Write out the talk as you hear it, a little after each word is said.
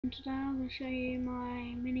Today I'm going to show you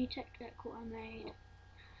my mini tech deck what I made.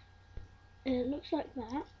 It looks like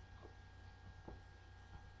that.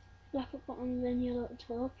 Black at bottom, then yellow at the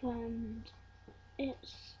top, and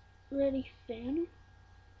it's really thin,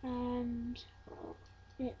 and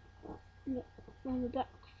it on the back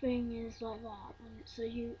thing is like that, and it's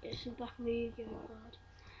the back of a Yu-Gi-Oh card.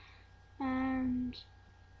 And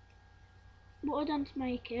what I've done to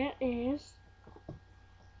make it is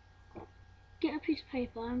get a piece of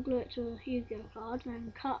paper and glue it to a Yu-Gi-Oh card,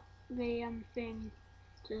 and cut the thing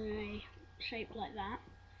to a shape like that.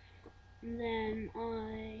 And then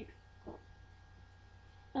I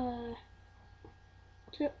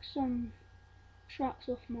took some tracks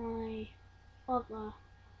off my other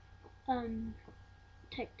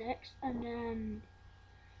tech decks and then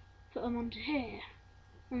put them onto here,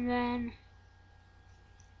 and then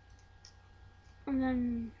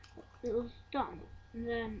it was done. And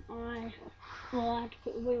then I had to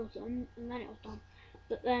put the wheels on, and then it was done.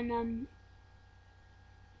 But then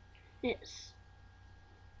it's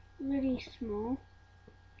really small,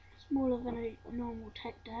 smaller than a normal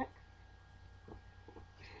tech deck,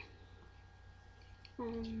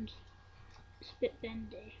 and it's a bit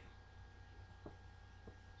bendy.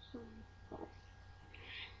 So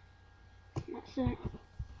that's it.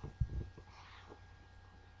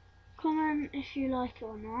 Comment if you like it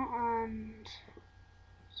or not, and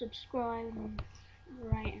subscribe and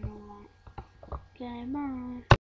rate and all that. Okay, bye.